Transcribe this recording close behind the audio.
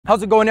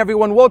How's it going,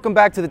 everyone? Welcome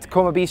back to the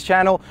Tacoma Beast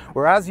channel,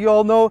 where, as you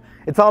all know,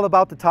 it's all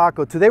about the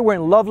taco. Today we're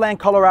in Loveland,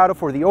 Colorado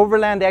for the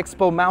Overland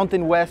Expo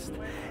Mountain West,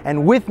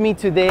 and with me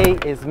today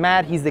is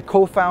Matt. He's the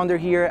co-founder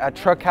here at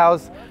Truck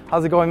House.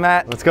 How's it going,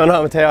 Matt? What's going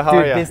on, Mateo? How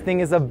are you? This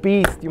thing is a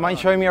beast. Do you mind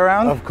showing me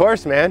around? Of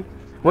course, man.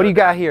 What do you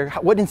got here?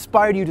 What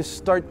inspired you to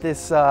start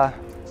this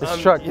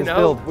truck, this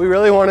build? We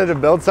really wanted to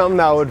build something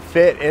that would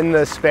fit in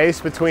the space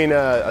between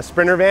a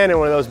Sprinter van and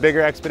one of those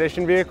bigger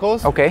expedition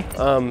vehicles. Okay.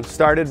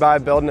 Started by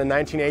building a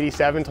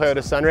 1987 Toyota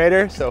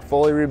Sunraider, so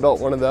fully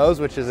rebuilt one of those,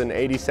 which is an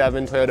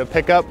 87 Toyota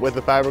pickup with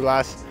a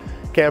fiberglass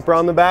camper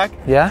on the back.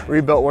 Yeah.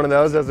 Rebuilt one of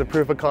those as a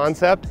proof of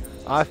concept.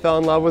 I fell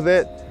in love with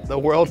it. The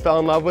world fell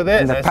in love with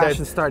it. And the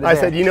passion started there. I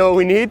said, you know what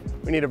we need?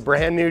 We need a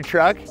brand new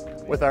truck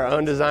with our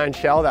own design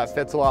shell that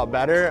fits a lot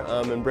better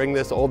and bring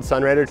this old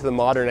Sunraider to the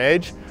modern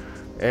age.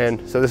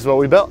 And so this is what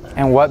we built.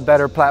 And what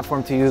better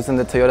platform to use than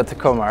the Toyota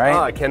Tacoma, right?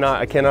 Oh,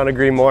 I cannot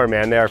agree more,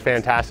 man. They are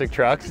fantastic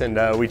trucks,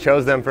 and we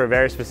chose them for a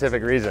very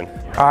specific reason.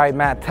 All right,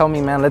 Matt, tell me,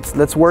 man,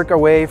 let's work our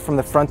way from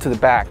the front to the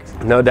back.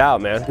 No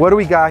doubt, man. What do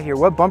we got here?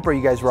 What bumper are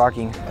you guys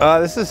rocking?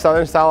 This is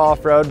Southern style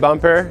off-road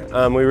bumper.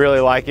 We really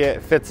like it.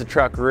 It fits the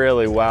truck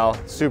really well.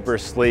 Super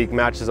sleek,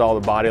 matches all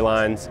the body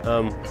lines.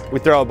 We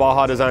throw a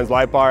Baja Designs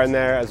light bar in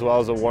there, as well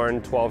as a Warren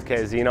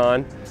 12K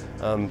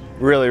Xenon.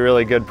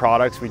 Really good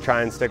products. We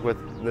try and stick with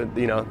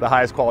the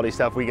highest quality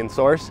stuff we can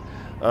source.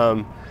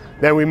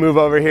 Then we move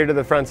over here to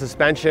the front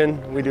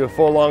suspension. We do a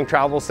full long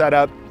travel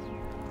setup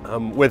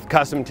with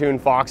custom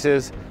tuned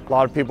Foxes. A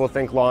lot of people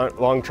think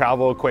long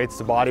travel equates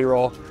to body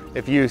roll.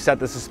 If you set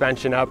the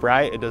suspension up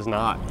right, it does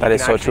not. That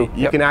is so true.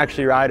 You can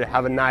actually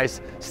have a nice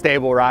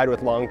stable ride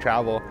with long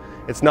travel.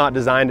 It's not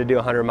designed to do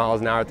 100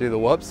 miles an hour through the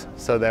whoops,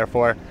 so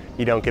therefore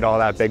you don't get all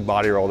that big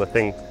body roll. The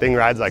thing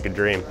rides like a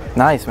dream.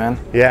 Nice, man.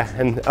 Yeah,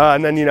 and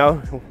then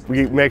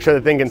we make sure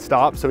the thing can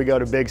stop, so we go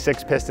to big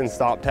 6-piston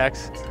stop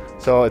techs.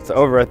 So it's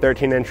over a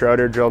 13-inch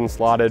rotor, drilled and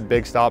slotted,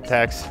 big stop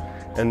techs,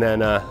 and then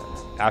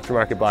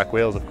aftermarket black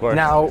wheels, of course.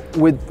 Now,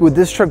 with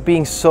this truck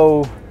being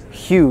so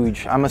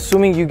huge, I'm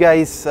assuming you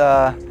guys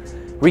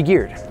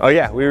re-geared. Oh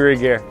yeah, we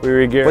re-gear.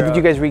 What did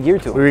you guys re-gear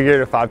to? We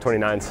re-geared to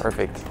 529s.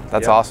 Perfect.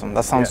 That's awesome.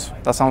 That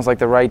sounds like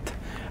the right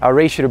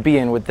ratio to be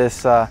in with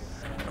this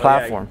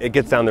platform. Yeah, it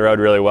gets down the road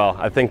really well.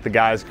 I think the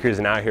guys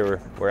cruising out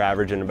here we're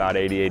averaging about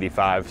 80,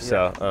 85. Yeah.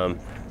 So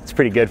it's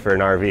pretty good for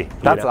an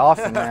RV. That's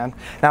awesome, man.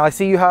 Now I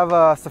see you have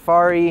a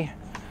Safari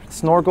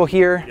snorkel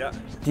here. Yeah.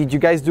 Did you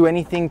guys do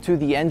anything to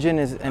the engine,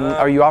 and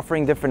are you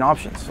offering different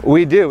options?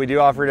 We do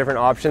offer different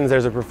options.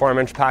 There's a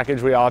performance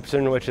package we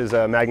option, which is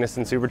a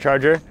Magnuson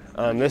supercharger.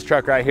 This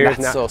truck right here is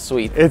now so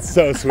sweet. It's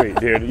so sweet,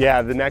 dude.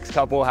 Yeah, the next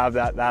couple have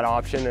that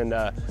option,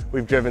 and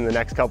we've driven the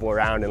next couple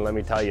around, and let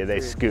me tell you,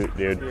 they scoot,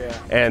 dude.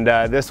 Yeah.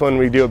 And this one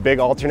we do a big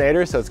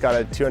alternator, so it's got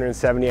a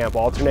 270 amp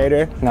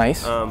alternator.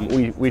 Nice.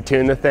 We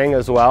tune the thing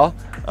as well,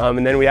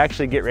 and then we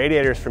actually get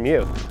radiators from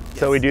you.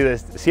 So we do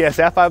this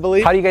CSF, I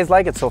believe. How do you guys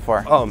like it so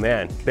far? Oh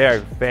man,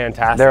 they're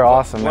fantastic. They're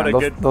awesome,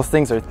 man. Those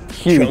things are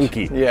huge.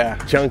 Chunky. Yeah.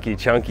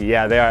 Chunky.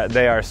 Yeah,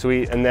 they are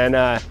sweet. And then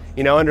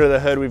under the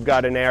hood we've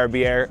got an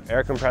ARB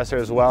air compressor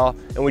as well,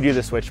 and we do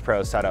the Switch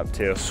Pro setup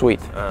too. Sweet.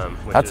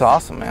 That's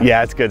awesome, man.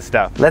 Yeah, it's good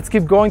stuff. Let's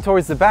keep going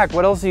towards the back.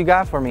 What else do you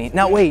got for me?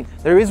 Now wait,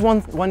 there is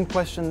one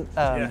question,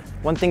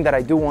 one thing that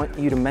I do want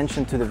you to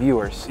mention to the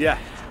viewers. Yeah.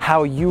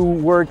 How you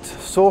worked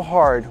so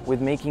hard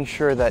with making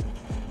sure that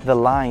the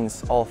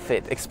lines all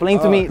fit. Explain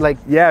to me, like...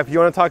 Yeah, if you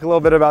want to talk a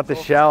little bit about the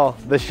shell.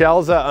 The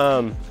shell's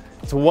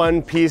it's a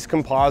one-piece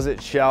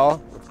composite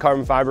shell,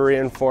 carbon fiber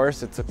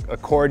reinforced. It's a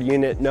cord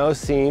unit, no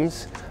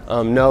seams,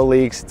 no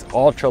leaks. It's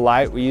ultra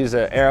light. We use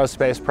an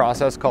aerospace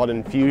process called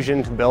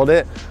infusion to build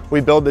it.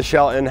 We build the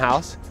shell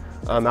in-house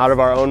out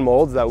of our own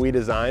molds that we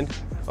designed.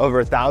 Over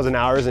 1,000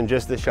 hours in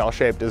just the shell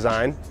shape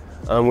design.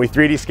 We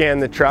 3D scan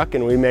the truck,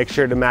 and we make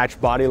sure to match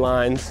body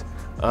lines.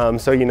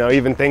 So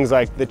even things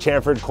like the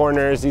chamfered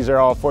corners, these are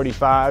all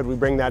 45. We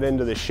bring that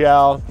into the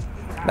shell.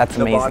 That's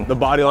amazing. The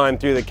body line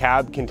through the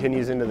cab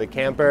continues into the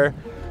camper.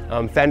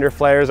 Fender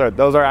flares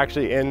those are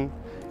actually in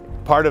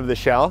part of the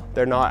shell.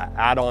 They're not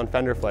add-on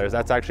fender flares.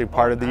 That's actually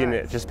part of the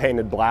unit, just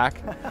painted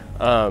black.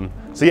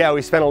 So yeah,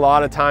 we spent a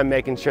lot of time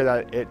making sure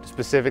that it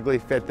specifically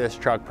fit this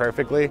truck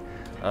perfectly.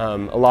 A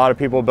lot of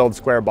people build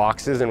square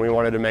boxes, and we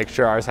wanted to make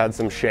sure ours had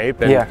some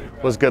shape and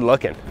was good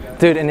looking.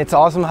 Dude, and it's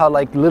awesome how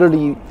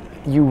literally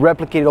you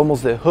replicated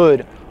almost the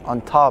hood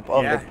on top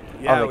of the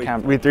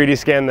camper. We 3D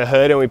scanned the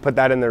hood, and we put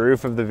that in the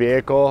roof of the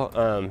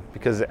vehicle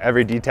because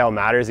every detail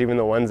matters, even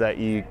the ones that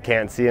you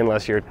can't see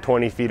unless you're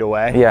 20 feet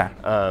away. Yeah.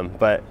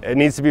 But it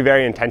needs to be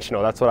very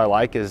intentional. That's what I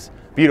like, is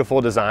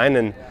beautiful design.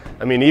 And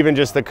I mean, even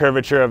just the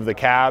curvature of the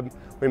cab,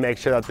 we make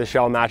sure that the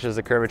shell matches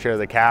the curvature of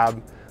the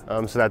cab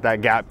so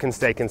that gap can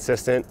stay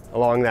consistent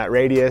along that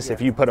radius.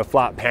 If you put a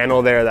flat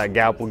panel there, that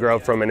gap will grow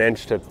from 1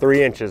 inch to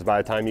 3 inches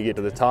by the time you get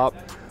to the top.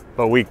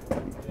 But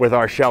with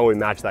our shell, we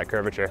match that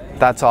curvature.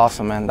 That's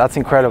awesome, man. That's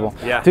incredible.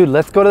 Yeah. Dude,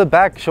 let's go to the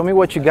back. Show me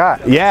what you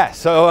got. Yeah,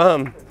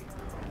 so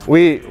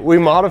We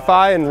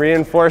modify and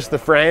reinforce the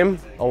frame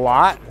a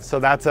lot, so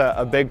that's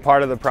a big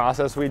part of the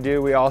process we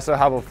do. We also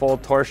have a full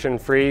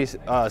torsion-free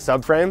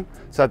subframe,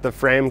 so that the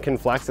frame can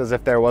flex as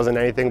if there wasn't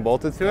anything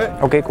bolted to it.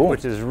 Okay, cool.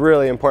 Which is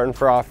really important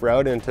for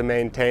off-road and to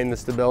maintain the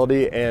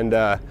stability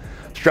and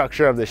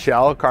structure of the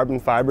shell. Carbon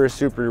fiber is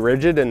super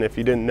rigid, and if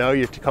you didn't know,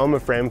 your Tacoma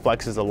frame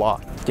flexes a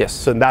lot. Yes.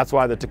 So that's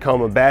why the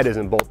Tacoma bed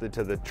isn't bolted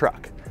to the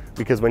truck,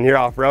 because when you're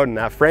off-roading,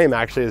 that frame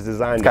actually is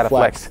designed to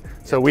flex.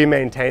 So we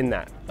maintain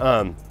that.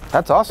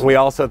 That's awesome. We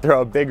also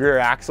throw a big rear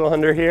axle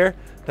under here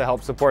to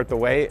help support the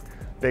weight.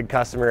 Big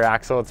custom rear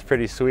axle, it's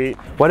pretty sweet.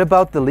 What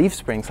about the leaf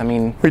springs? I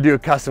mean, we do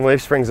custom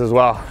leaf springs as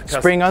well.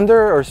 Spring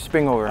under or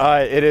spring over?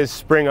 It is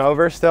spring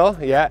over still,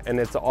 yeah, and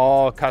it's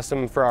all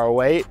custom for our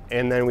weight.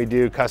 And then we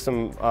do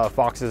custom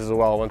foxes as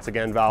well, once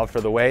again, valve for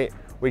the weight.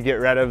 We get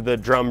rid of the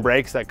drum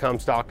brakes that come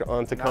stock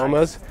on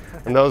Tacomas.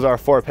 Nice. And those are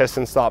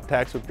 4-piston stop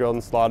techs with drilled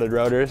and slotted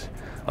rotors.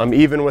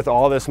 Even with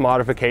all this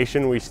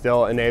modification, we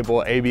still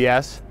enable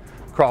ABS,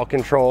 crawl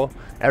control.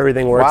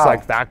 Everything works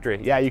like factory.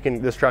 Yeah, you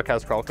can. This truck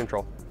has crawl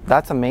control.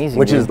 That's amazing.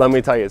 Which is, let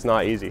me tell you, it's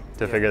not easy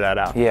to figure that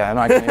out. Yeah,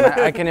 no,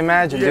 I can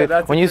imagine, dude.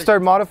 When you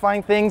start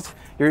modifying things,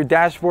 your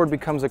dashboard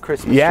becomes a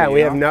Christmas tree.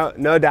 We have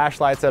no dash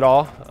lights at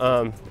all.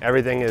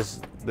 Everything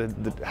is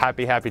the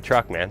happy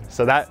truck, man.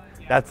 So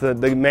that's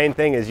the main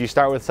thing, is you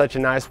start with such a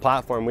nice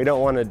platform. We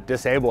don't want to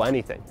disable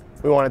anything.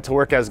 We want it to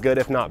work as good,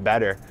 if not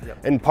better.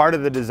 Yep. And part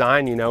of the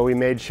design, you know, we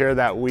made sure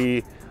that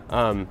we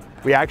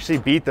actually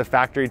beat the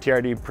factory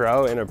TRD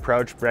Pro in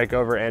approach,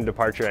 breakover, and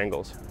departure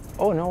angles.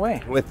 Oh, no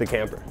way. With the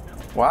camper.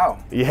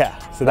 Wow. Yeah.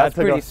 So that's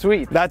pretty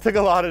sweet. That took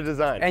a lot of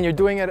design. And you're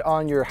doing it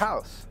on your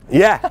house.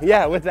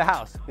 Yeah, with the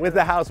house. With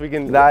the house we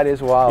can. That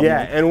is wild. Yeah,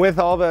 man. And with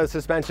all the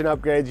suspension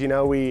upgrades, you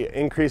know, we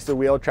increased the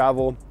wheel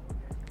travel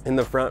in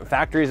the front.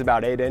 Factory is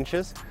about 8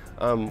 inches.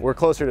 We're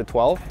closer to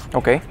 12.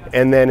 Okay.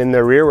 And then in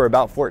the rear, we're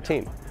about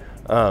 14.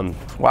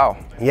 Wow.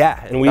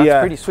 Yeah, and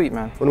that's pretty sweet,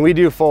 man. When we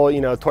do full,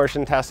 you know,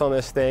 torsion tests on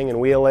this thing and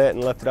wheel it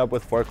and lift it up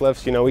with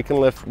forklifts, you know, we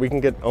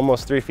can get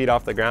almost 3 feet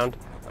off the ground,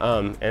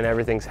 and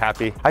everything's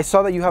happy. I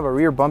saw that you have a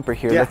rear bumper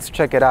here. Yeah. Let's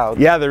check it out.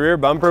 Yeah, the rear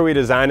bumper we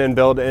design and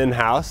build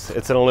in-house.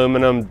 It's an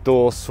aluminum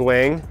dual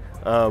swing.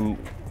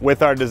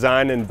 With our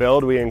design and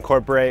build, we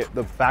incorporate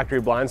the factory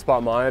blind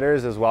spot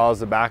monitors as well as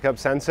the backup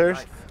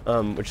sensors,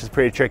 which is a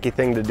pretty tricky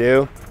thing to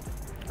do.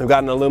 We've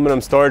got an aluminum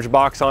storage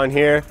box on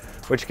here,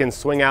 which can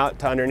swing out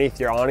to underneath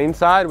your awning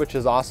side, which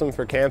is awesome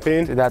for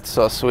camping. Dude, that's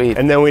so sweet.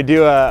 And then we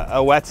do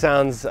a Wet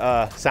Sounds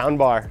sound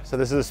bar. So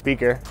this is a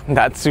speaker.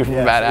 That's super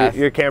badass.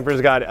 Your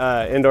camper's got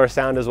indoor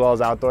sound as well as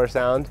outdoor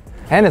sound.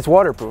 And it's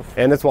waterproof.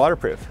 And it's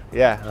waterproof,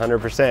 yeah,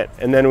 100%.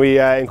 And then we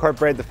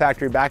incorporate the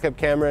factory backup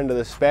camera into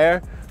the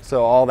spare.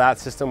 So all that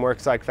system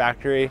works like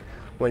factory.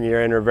 When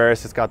you're in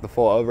reverse, it's got the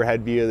full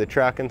overhead view of the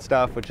truck and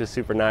stuff, which is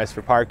super nice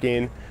for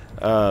parking.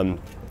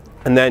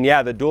 And then,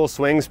 yeah, the dual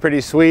swing's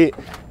pretty sweet.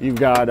 You've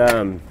got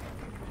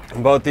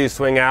both these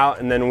swing out,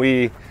 and then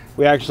we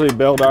actually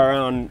build our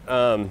own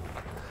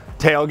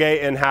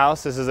tailgate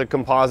in-house. This is a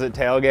composite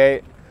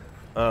tailgate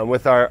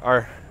with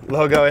our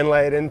logo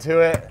inlaid into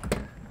it.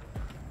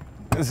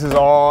 This is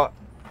all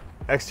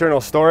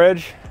external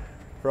storage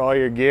for all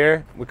your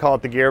gear. We call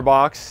it the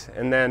gearbox.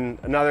 And then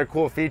another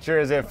cool feature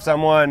is if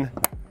someone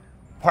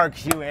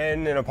parks you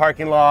in a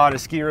parking lot, a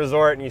ski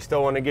resort, and you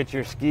still want to get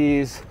your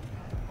skis,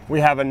 we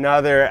have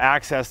another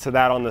access to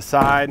that on the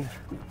side.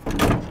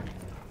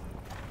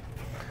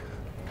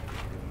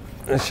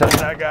 Let's shut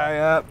that guy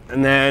up.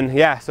 And then,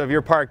 yeah, so if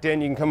you're parked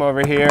in, you can come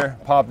over here,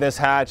 pop this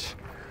hatch,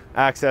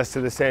 access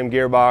to the same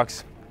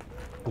gearbox,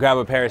 grab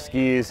a pair of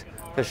skis,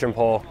 fishing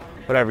pole,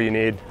 whatever you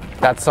need.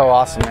 That's so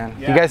awesome, man.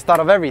 Yeah. You guys thought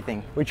of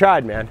everything. We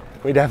tried, man.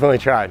 We definitely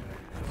tried.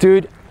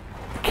 Dude,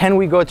 can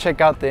we go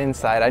check out the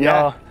inside? I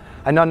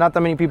know not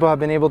that many people have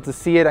been able to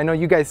see it. I know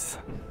you guys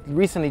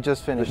recently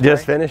just finished it.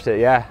 Finished it,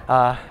 yeah.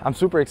 I'm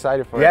super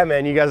excited for it. Yeah,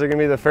 man, you guys are gonna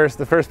be the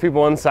first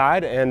people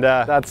inside, and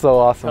that's so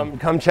awesome.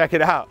 Come check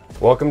it out.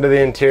 Welcome to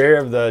the interior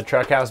of the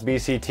Truck House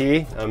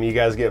BCT. You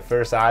guys get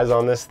first eyes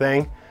on this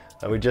thing.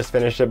 We just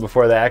finished it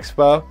before the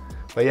expo,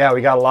 but yeah,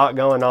 we got a lot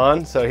going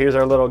on. So here's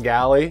our little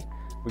galley.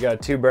 We got a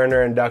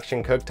 2-burner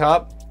induction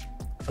cooktop,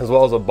 as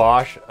well as a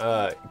Bosch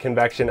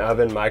convection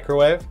oven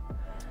microwave,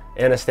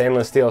 and a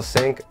stainless steel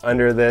sink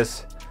under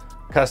this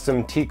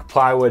custom teak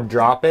plywood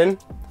drop-in.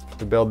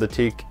 To build the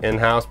teak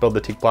in-house, build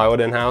the teak plywood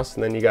in-house,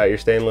 and then you got your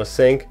stainless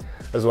sink,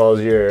 as well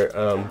as your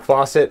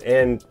faucet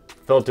and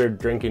filtered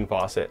drinking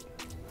faucet.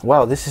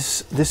 Wow, this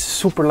is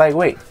super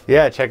lightweight.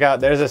 Yeah, check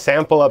out, there's a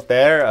sample up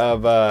there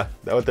of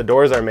what the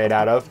doors are made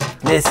out of.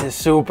 This is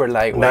super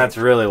lightweight. That's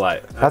really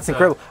light. That's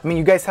incredible. I mean,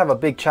 you guys have a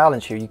big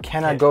challenge here. You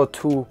cannot go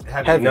too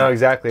heavy. No,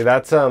 exactly.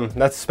 That's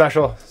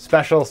special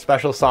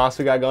sauce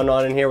we got going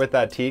on in here with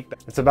that teak.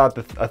 It's about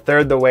a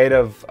third the weight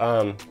of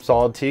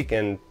solid teak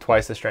and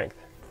twice the strength.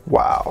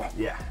 Wow.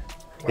 Yeah.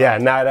 Yeah,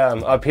 and that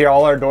up here,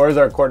 all our doors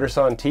are quarter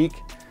sawn teak.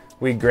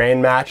 We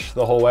grain match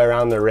the whole way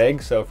around the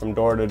rig, so from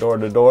door to door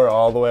to door,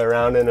 all the way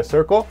around in a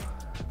circle,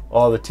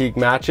 all the teak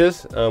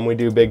matches. We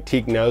do big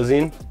teak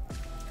nosing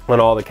on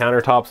all the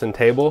countertops and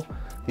table.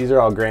 These are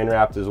all grain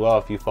wrapped as well.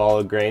 If you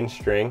follow grain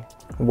string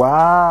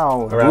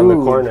wow, around the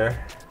corner,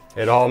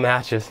 it all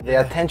matches.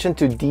 The attention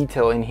to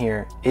detail in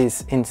here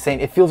is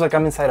insane. It feels like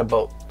I'm inside a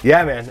boat.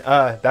 Yeah, man.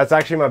 That's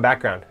actually my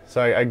background.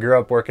 So I grew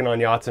up working on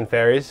yachts and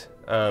ferries.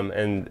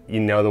 And you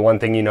know, the one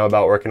thing you know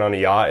about working on a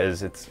yacht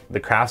is the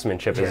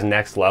craftsmanship is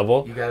next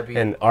level. You gotta be...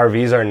 And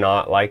RVs are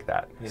not like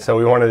that. Yeah. So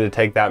we wanted to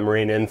take that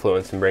marine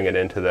influence and bring it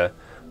into the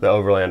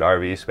Overland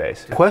RV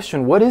space.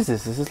 Question, what is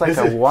this? Is this like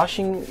a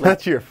washing?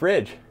 That's your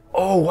fridge.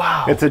 Oh,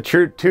 wow. It's a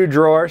true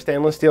 2-drawer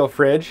stainless steel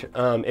fridge.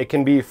 It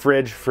can be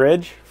fridge,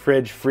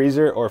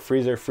 freezer, or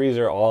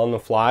freezer, all on the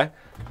fly.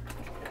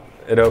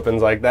 It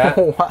opens like that.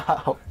 Oh,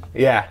 wow.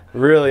 Yeah,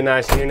 really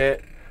nice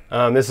unit.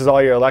 This is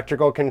all your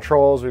electrical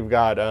controls. We've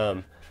got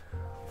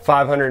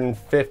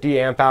 550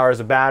 amp hours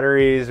of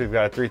batteries. We've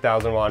got a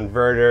 3000 watt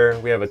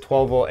inverter. We have a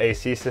 12 volt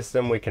AC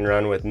system we can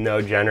run with no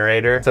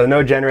generator. So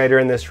no generator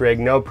in this rig,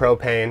 no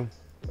propane.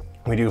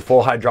 We do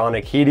full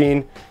hydronic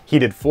heating,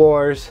 heated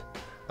floors.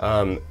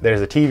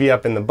 There's a TV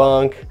up in the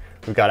bunk.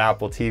 We've got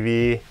Apple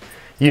TV.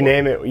 You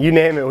name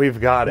it,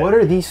 we've got it. What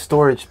are these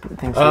storage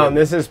things?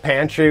 This is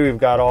pantry. We've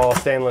got all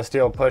stainless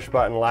steel push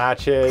button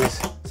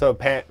latches. So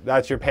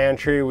that's your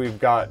pantry. We've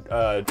got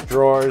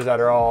drawers that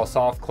are all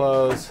soft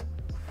close.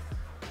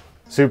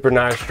 Super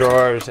nice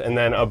drawers. And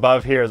then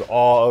above here is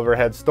all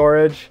overhead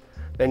storage.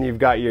 Then you've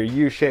got your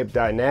U-shaped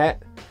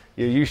dinette.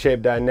 Your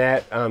U-shaped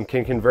dinette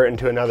can convert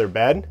into another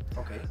bed.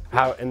 Okay.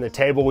 And the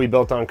table we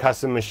built on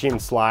custom machine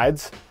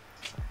slides.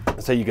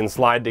 So you can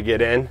slide to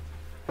get in.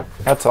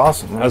 That's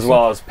awesome. As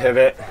well as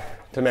pivot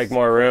to make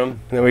more room.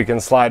 And then we can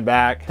slide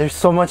back. There's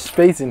so much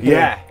space in here.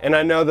 Yeah, and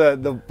I know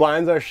the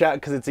blinds are shut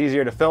because it's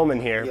easier to film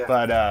in here,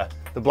 but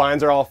the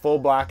blinds are all full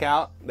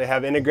blackout. They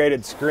have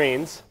integrated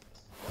screens.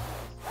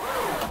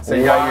 So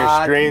you got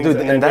your screens. Dude,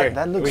 and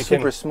that looks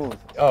super smooth.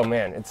 Oh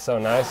man, it's so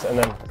nice. And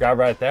then grab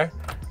right there.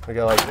 We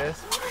go like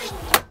this.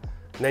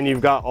 And then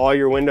you've got all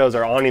your windows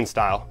are awning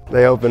style.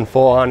 They open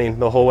full awning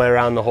the whole way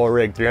around the whole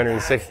rig,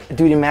 360.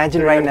 Dude,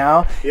 imagine right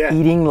now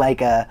eating like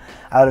a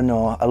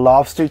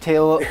lobster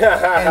tail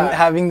and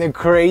having the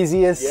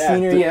craziest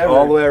scenery ever.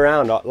 All the way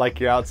around, like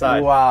you're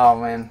outside. Wow,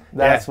 man,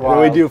 that's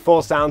wild. And we do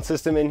full sound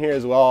system in here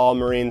as well, all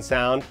marine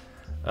sound.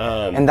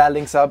 And that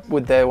links up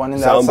with the one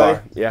in the outside?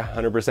 Bar. Yeah,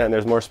 100%.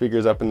 There's more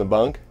speakers up in the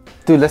bunk.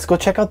 Dude, let's go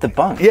check out the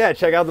bunk. Yeah,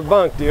 check out the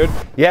bunk, dude.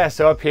 Yeah,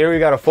 so up here we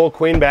got a full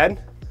queen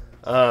bed.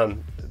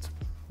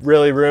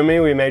 Really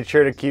roomy. We made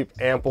sure to keep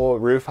ample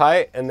roof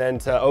height, and then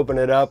to open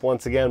it up,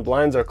 once again,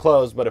 blinds are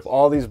closed, but if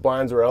all these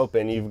blinds were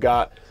open, you've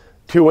got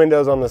 2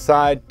 windows on the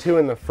side, 2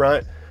 in the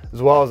front,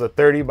 as well as a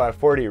 30 by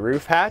 40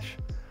 roof hatch.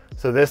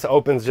 So this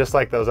opens just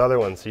like those other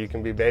ones, so you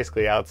can be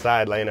basically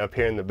outside laying up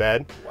here in the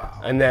bed.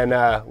 Wow. And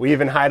then we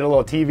even hide a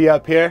little TV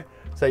up here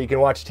so you can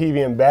watch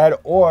TV in bed,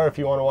 or if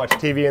you want to watch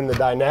TV in the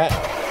dinette,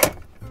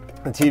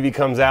 the TV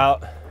comes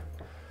out,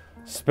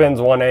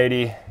 spins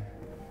 180,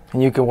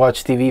 and you can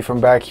watch TV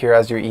from back here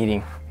as you're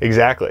eating.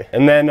 Exactly.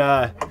 And then,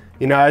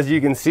 you know, as you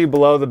can see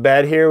below the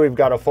bed here, we've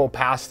got a full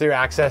pass-through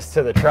access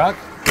to the truck.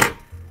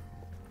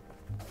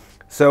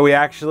 So we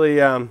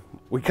actually,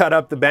 we cut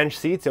up the bench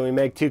seats and we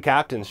make 2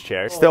 captain's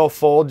chairs. Still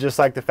fold just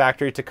like the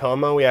factory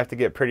Tacoma. We have to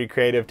get pretty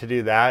creative to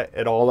do that.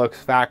 It all looks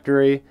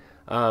factory.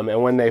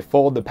 And when they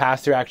fold, the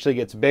pass-through actually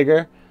gets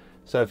bigger.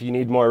 So if you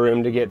need more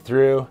room to get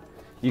through,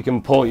 you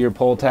can pull your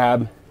pull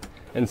tab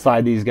and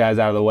slide these guys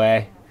out of the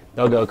way.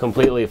 They'll go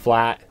completely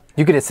flat.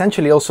 You could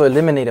essentially also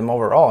eliminate them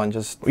overall and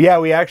just... Yeah,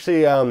 we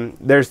actually,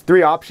 there's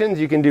 3 options.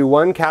 You can do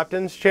 1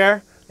 captain's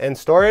chair and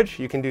storage.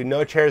 You can do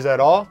no chairs at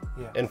all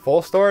and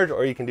full storage,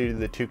 or you can do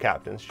the 2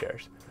 captain's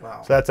chairs.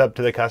 Wow. So that's up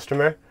to the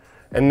customer.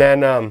 And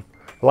then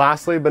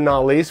lastly but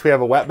not least, we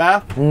have a wet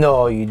bath.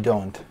 No, you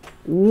don't.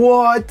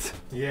 What?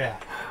 Yeah.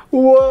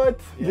 What?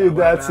 Yeah, dude,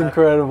 that's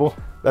incredible.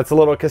 That's a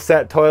little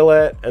cassette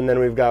toilet, and then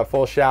we've got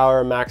full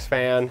shower, max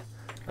fan.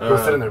 Bro,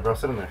 sit in there, bro,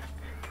 sit in there.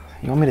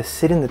 You want me to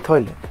sit in the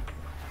toilet?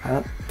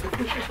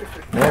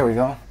 There we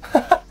go.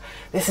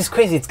 This is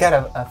crazy. It's got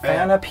a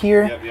fan up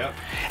here. Yep, yep.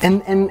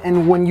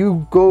 And when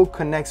you go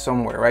connect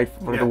somewhere, right,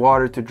 for the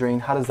water to drain,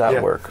 how does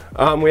that work?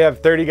 We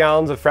have 30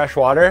 gallons of fresh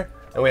water,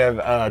 and we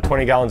have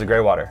 20 gallons of gray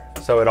water.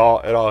 So it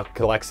all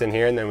collects in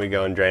here, and then we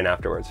go and drain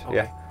afterwards. Okay.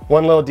 Yeah.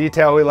 One little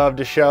detail we love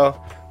to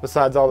show,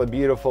 besides all the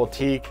beautiful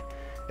teak,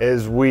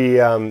 is we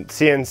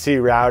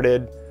CNC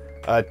routed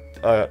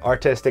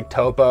artistic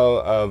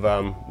topo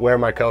of where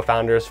my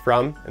co-founder is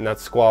from, and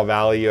that's Squaw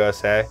Valley,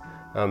 USA,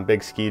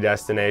 big ski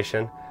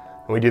destination.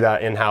 And we do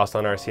that in-house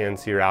on our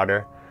CNC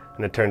router,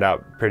 and it turned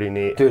out pretty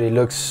neat. Dude, it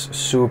looks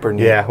super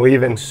neat. Yeah, we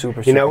even,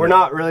 super you know, we're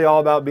not really all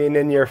about being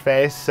in your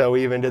face, so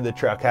we even did the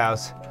truck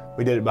house.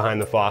 We did it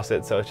behind the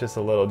faucet, so it's just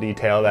a little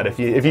detail that if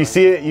you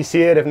see it, you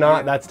see it. If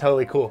not, that's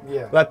totally cool.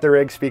 Yeah. Let the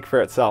rig speak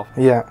for itself.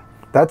 Yeah,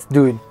 that's,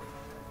 dude,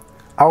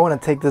 I want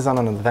to take this on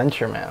an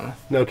adventure, man.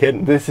 No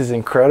kidding. This is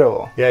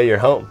incredible. Yeah, you're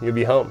home. You'll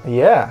be home.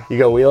 Yeah. You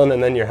go wheeling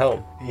and then you're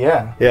home.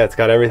 Yeah. Yeah, it's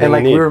got everything and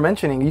like you need. we were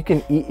mentioning, you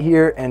can eat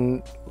here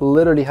and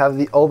literally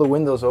have all the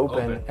windows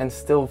open and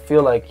still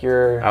feel like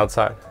you're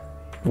outside.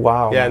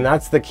 Wow. Yeah, and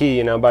that's the key,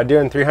 you know, by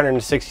doing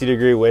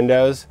 360-degree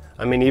windows.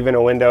 I mean, even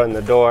a window in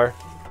the door.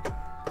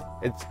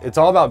 It's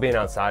all about being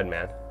outside,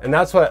 man. And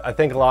that's what I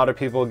think a lot of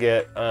people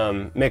get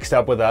mixed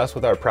up with us,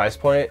 with our price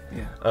point.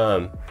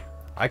 Yeah.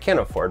 I can't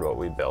afford what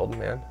we build,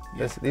 man.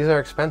 Yeah. These are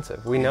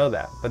expensive. We know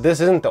that. But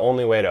this isn't the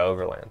only way to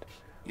overland.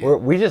 Yeah.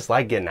 We just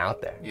like getting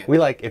out there. Yeah. We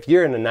like, if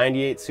you're in a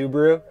 98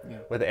 Subaru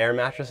with an air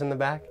mattress in the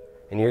back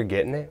and you're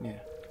getting it,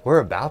 we're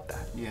about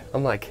that. Yeah.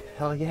 I'm like,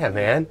 hell yeah,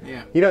 man.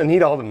 Yeah. You don't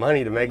need all the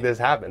money to make this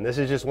happen. This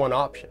is just one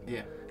option.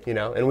 Yeah. You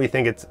know, and we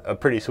think it's a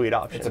pretty sweet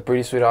option. It's a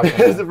pretty sweet option.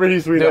 It's a pretty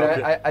sweet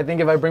option. I think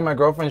if I bring my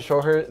girlfriend and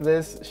show her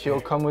this, she'll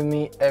come with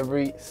me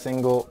every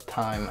single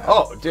time. Man.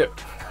 Oh, dude,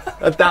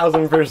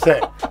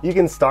 1000%. You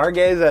can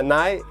stargaze at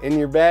night in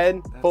your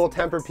bed, full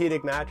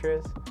Tempur-Pedic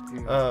mattress.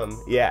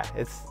 Yeah,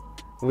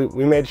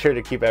 we made sure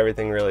to keep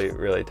everything really,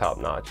 really top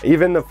notch.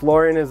 Even the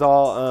flooring is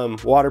all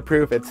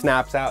waterproof. It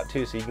snaps out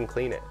too, so you can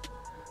clean it.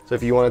 So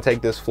if you want to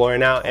take this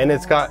flooring out, and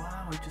it's got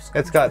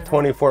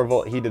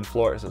 24-volt heated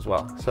floors as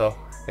well. So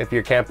if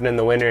you're camping in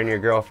the winter and your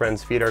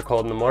girlfriend's feet are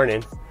cold in the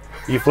morning,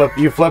 you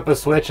flip a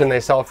switch and they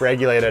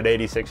self-regulate at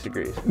 86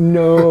 degrees.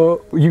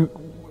 No, you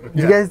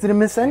guys didn't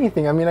miss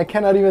anything. I mean, I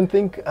cannot even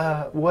think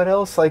what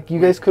else like you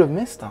guys could have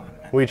missed on.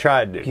 Man. We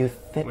tried, dude. You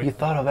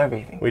thought of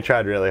everything. We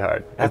tried really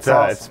hard. That's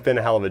awesome. It's been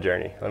a hell of a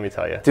journey, let me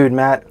tell you. Dude,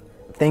 Matt,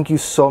 thank you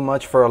so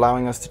much for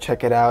allowing us to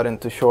check it out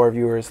and to show our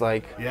viewers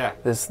like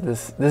this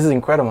is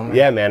incredible, man.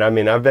 Yeah, man. I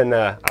mean, I've been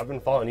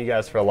following you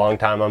guys for a long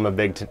time. I'm a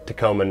big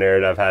Tacoma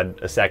nerd. I've had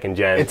a second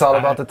gen. It's all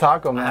about the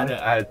taco, man.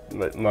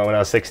 When I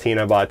was 16,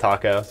 I bought a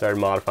taco, started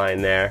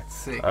modifying there.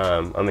 Sick.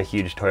 I'm a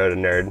huge Toyota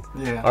nerd.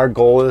 Yeah. Our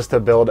goal is to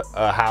build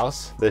a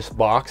house, this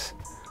box,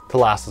 to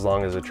last as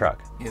long as a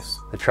truck. Yes.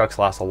 The trucks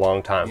last a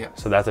long time,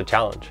 so that's a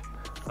challenge.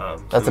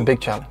 That's a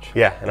big challenge.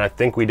 Yeah, and I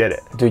think we did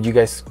it. Dude, you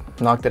guys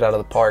knocked it out of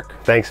the park.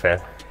 Thanks,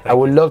 man. I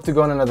would love to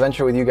go on an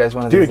adventure with you guys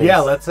one of these days. Dude, yeah,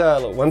 let's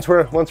once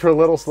we're a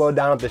little slowed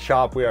down at the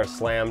shop, we are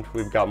slammed.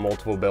 We've got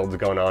multiple builds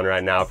going on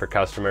right now for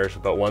customers,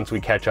 but once we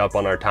catch up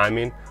on our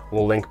timing,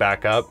 we'll link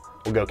back up.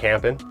 We'll go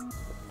camping.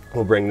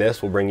 We'll bring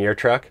your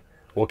truck.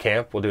 We'll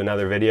camp. We'll do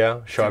another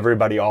video. Show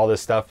everybody all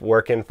this stuff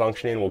working,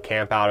 functioning. We'll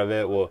camp out of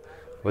it. We'll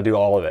do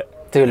all of it.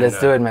 Dude, let's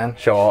do it, man.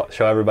 Show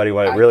everybody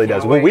what it really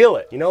does. We'll wheel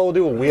it. You know what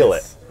we'll do? We'll wheel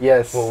it.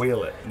 Yes. We'll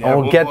wheel it. Yeah,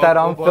 and we'll get that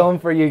on film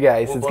for you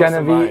guys. It's going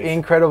to be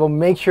incredible.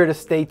 Make sure to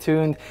stay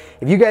tuned.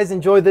 If you guys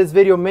enjoyed this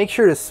video, make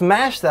sure to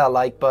smash that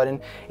like button.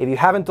 If you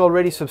haven't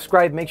already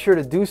subscribed, make sure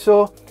to do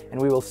so.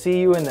 And we will see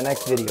you in the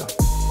next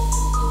video.